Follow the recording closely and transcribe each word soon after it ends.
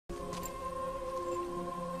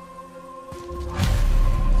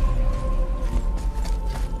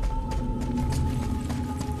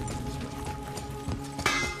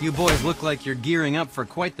You boys look like you're gearing up for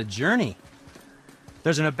quite the journey.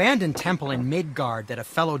 There's an abandoned temple in Midgard that a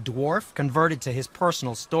fellow dwarf converted to his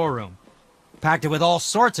personal storeroom. Packed it with all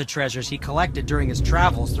sorts of treasures he collected during his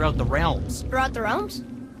travels throughout the realms. Throughout the realms?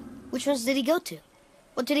 Which ones did he go to?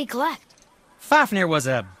 What did he collect? Fafnir was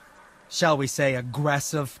a, shall we say,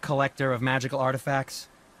 aggressive collector of magical artifacts.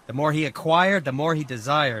 The more he acquired, the more he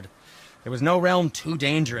desired. There was no realm too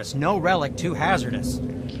dangerous, no relic too hazardous.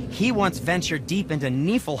 He once ventured deep into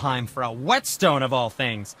Niflheim for a whetstone of all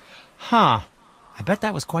things. Huh. I bet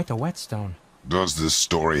that was quite the whetstone. Does this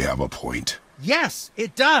story have a point? Yes,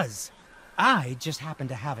 it does. I just happen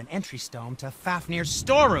to have an entry stone to Fafnir's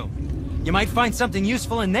storeroom. You might find something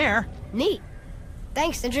useful in there. Neat.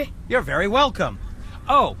 Thanks, Sindri. You're very welcome.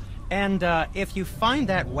 Oh, and if you find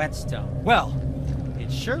that whetstone, well,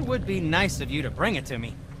 it sure would be nice of you to bring it to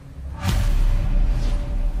me.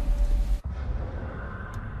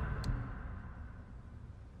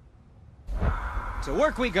 To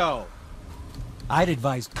work we go. I'd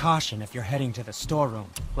advise caution if you're heading to the storeroom.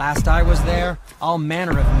 Last I was there, all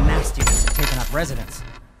manner of nastiness had taken up residence.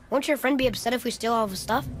 Won't your friend be upset if we steal all of his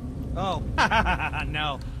stuff? Oh,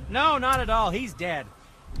 no. No, not at all. He's dead,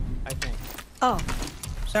 I think. Oh,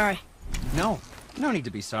 sorry. No need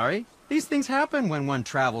to be sorry. These things happen when one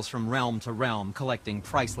travels from realm to realm, collecting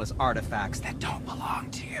priceless artifacts that don't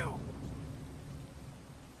belong to you.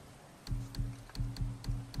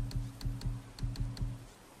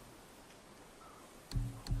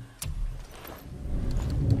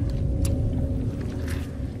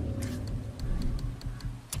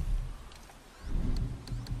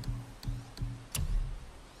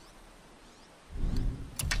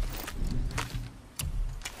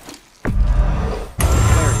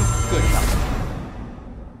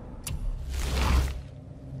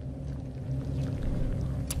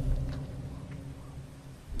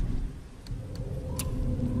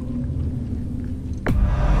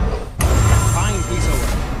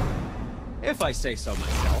 If I say so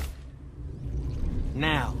myself.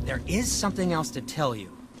 Now, there is something else to tell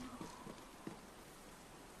you.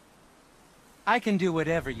 I can do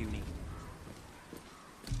whatever you need.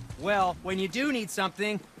 Well, when you do need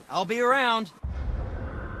something, I'll be around.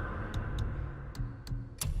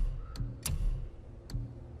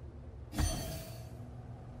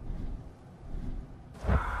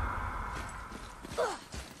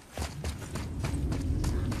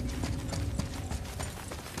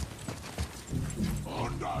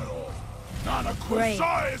 Great.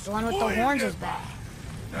 The one with the horns is back.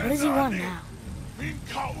 What does he want now?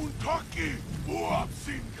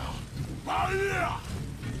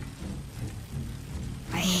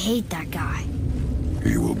 I hate that guy.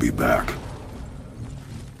 He will be back.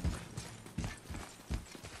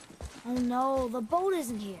 Oh no, the boat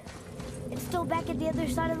isn't here. It's still back at the other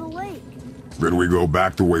side of the lake. Then we go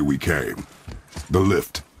back the way we came. The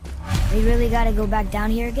lift. We really gotta go back down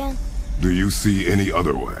here again? Do you see any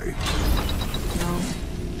other way? No.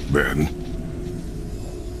 Ben?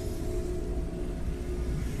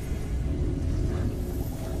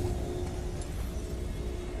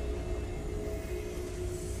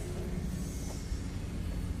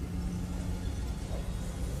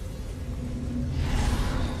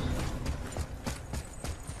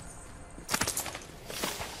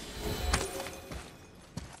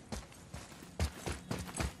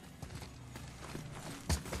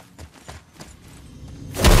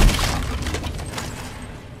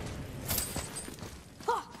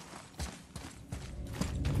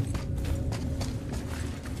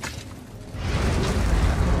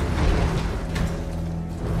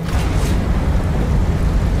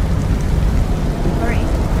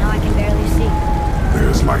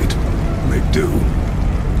 Light. Make do.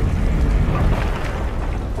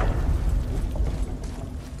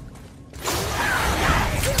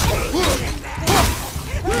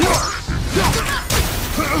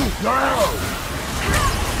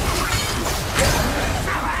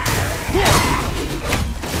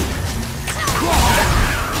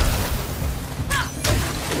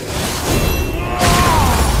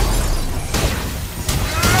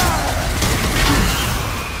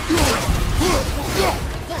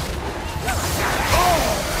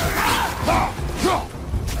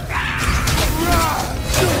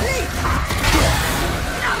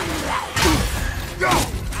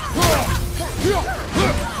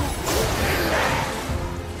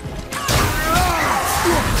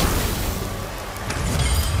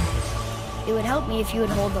 It would help me if you would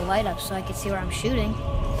hold the light up so I could see where I'm shooting.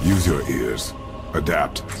 Use your ears.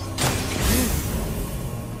 Adapt.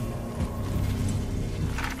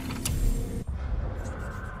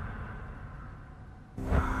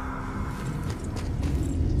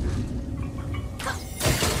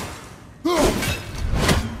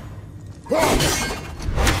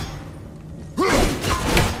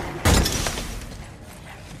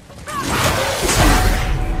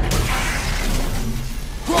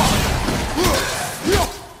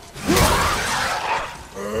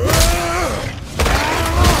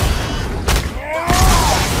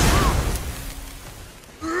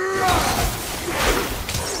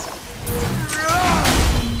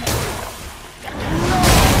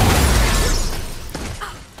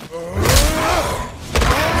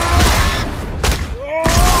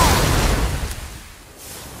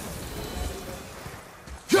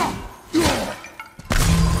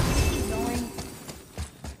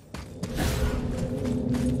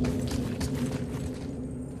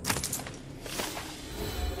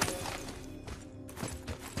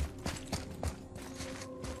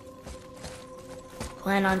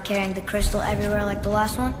 Plan on carrying the crystal everywhere like the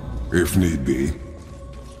last one? If need be.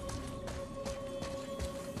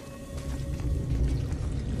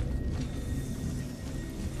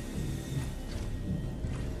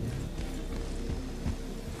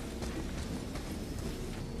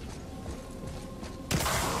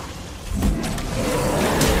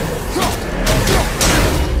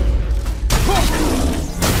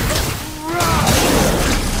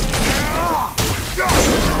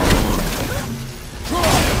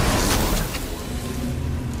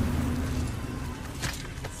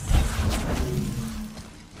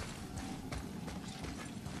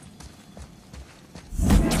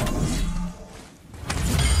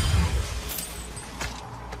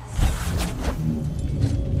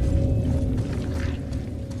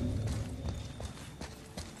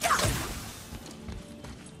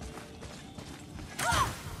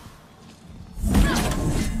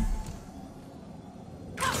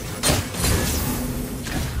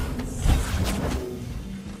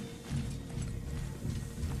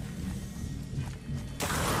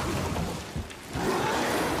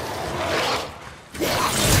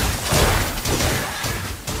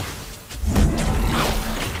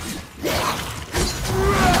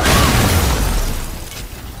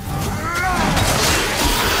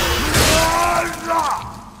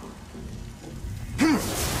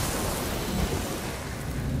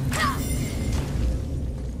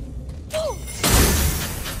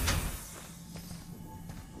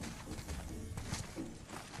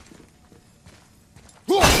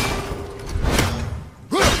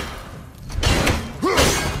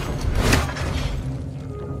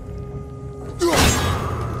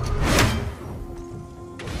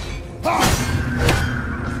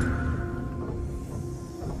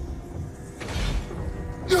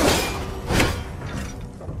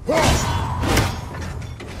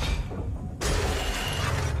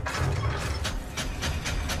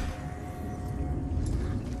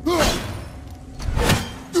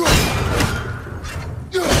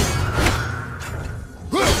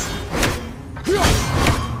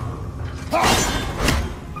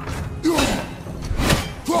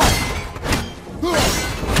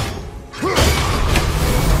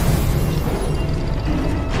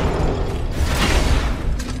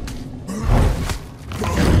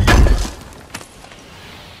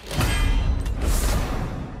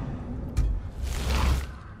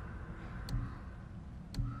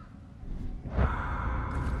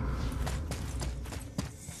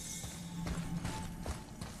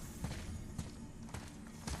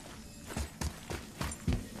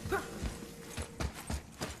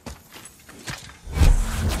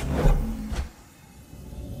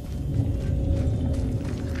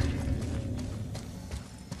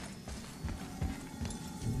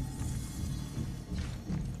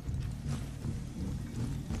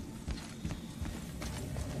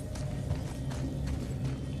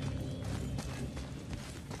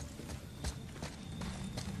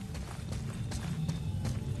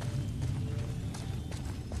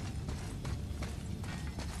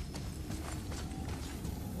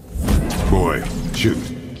 Boy, shoot.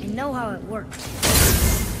 I know how it works.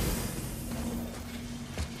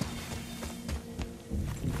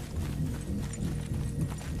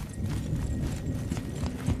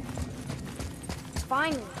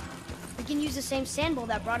 Finally, we can use the same sand bowl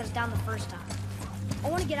that brought us down the first time. I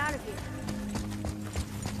want to get out of here.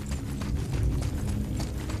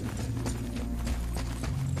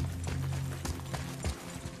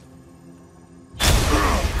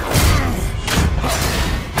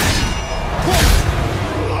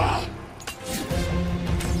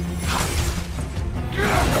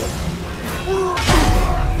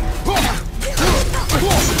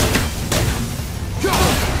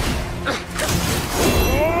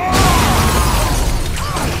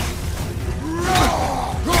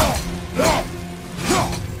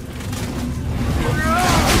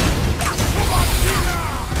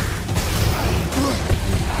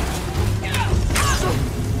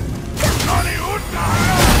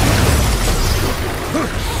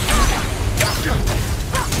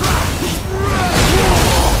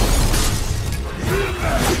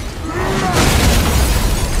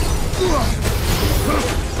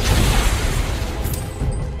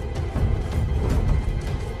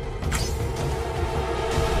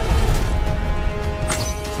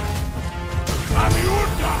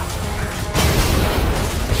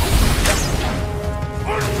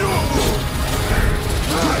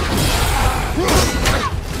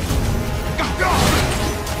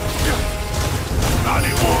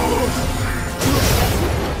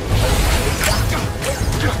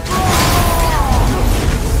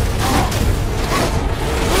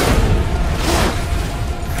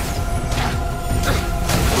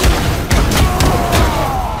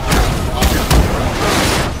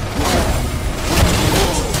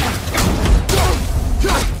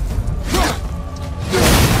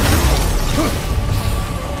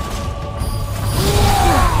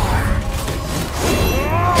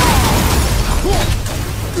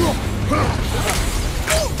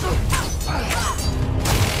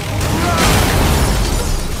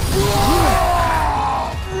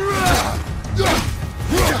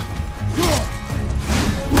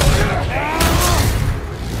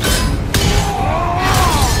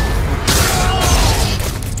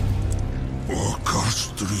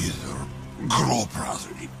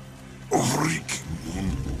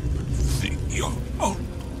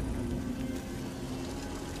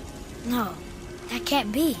 No, that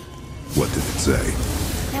can't be. What did it say?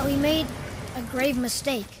 That we made a grave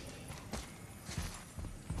mistake.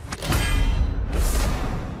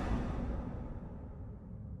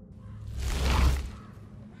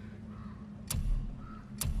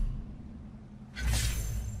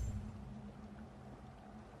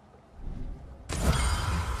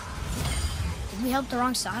 Did we help the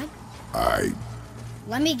wrong side?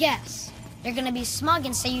 Let me guess. You're gonna be smug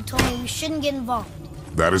and say you told me we shouldn't get involved.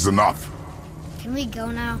 That is enough. Can we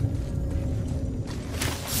go now?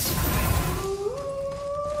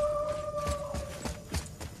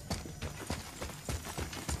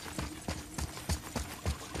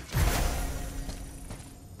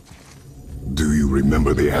 Do you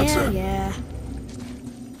remember the answer? Yeah.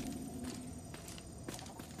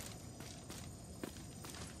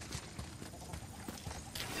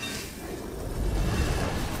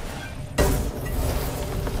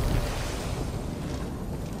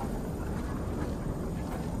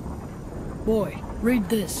 Boy, read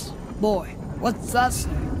this. Boy, what's that say?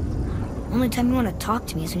 Only time you want to talk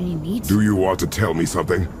to me is when you need Do you want to tell me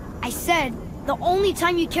something? I said, the only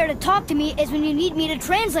time you care to talk to me is when you need me to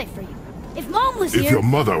translate for you. If Mom was If here... your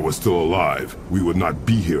mother was still alive, we would not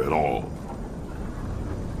be here at all.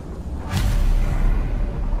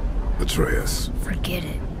 Atreus. Forget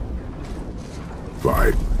it.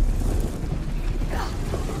 Fine.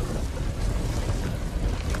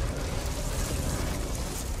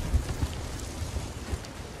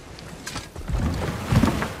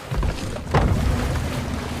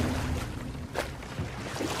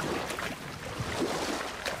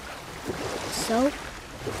 So?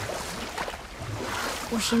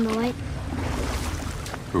 Was she in the light?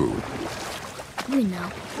 Who? We know.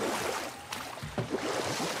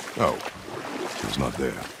 Oh. She was not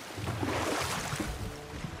there.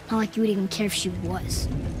 Not like you would even care if she was.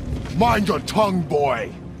 Mind your tongue,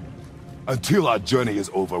 boy! Until our journey is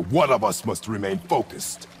over, one of us must remain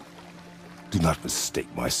focused. Do not mistake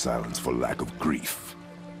my silence for lack of grief.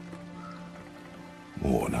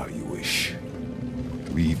 Mourn how you wish.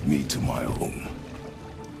 Leave me to my own.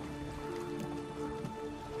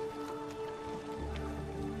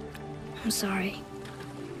 I'm sorry.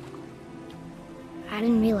 I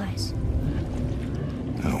didn't realize.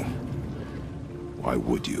 No. Why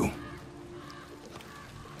would you?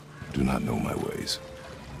 Do not know my ways.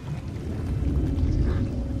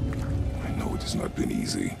 I know it has not been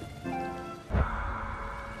easy.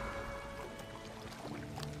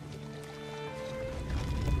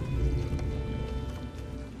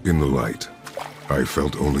 In the light, I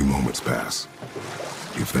felt only moments pass.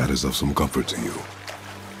 If that is of some comfort to you.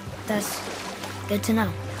 That's good to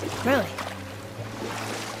know. Really.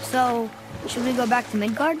 So, should we go back to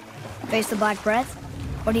Midgard? Face the Black Breath?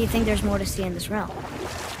 Or do you think there's more to see in this realm?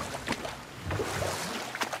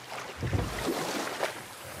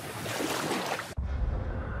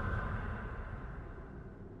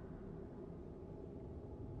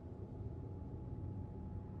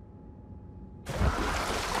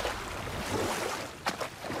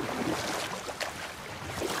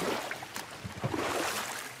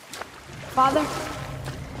 Father,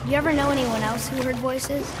 do you ever know anyone else who heard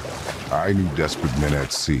voices? I knew desperate men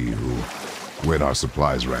at sea who, when our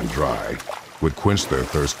supplies ran dry, would quench their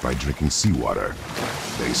thirst by drinking seawater.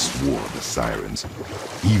 They swore the sirens,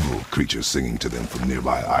 evil creatures singing to them from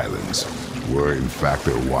nearby islands, were in fact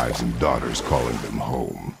their wives and daughters calling them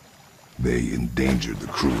home. They endangered the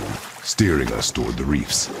crew, steering us toward the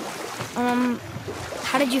reefs.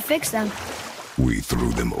 How did you fix them? We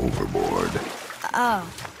threw them overboard.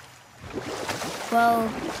 Oh.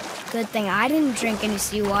 Well, good thing I didn't drink any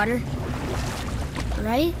seawater.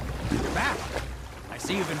 Right? You're back. I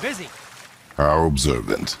see you've been busy. How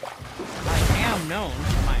observant. I am known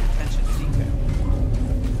for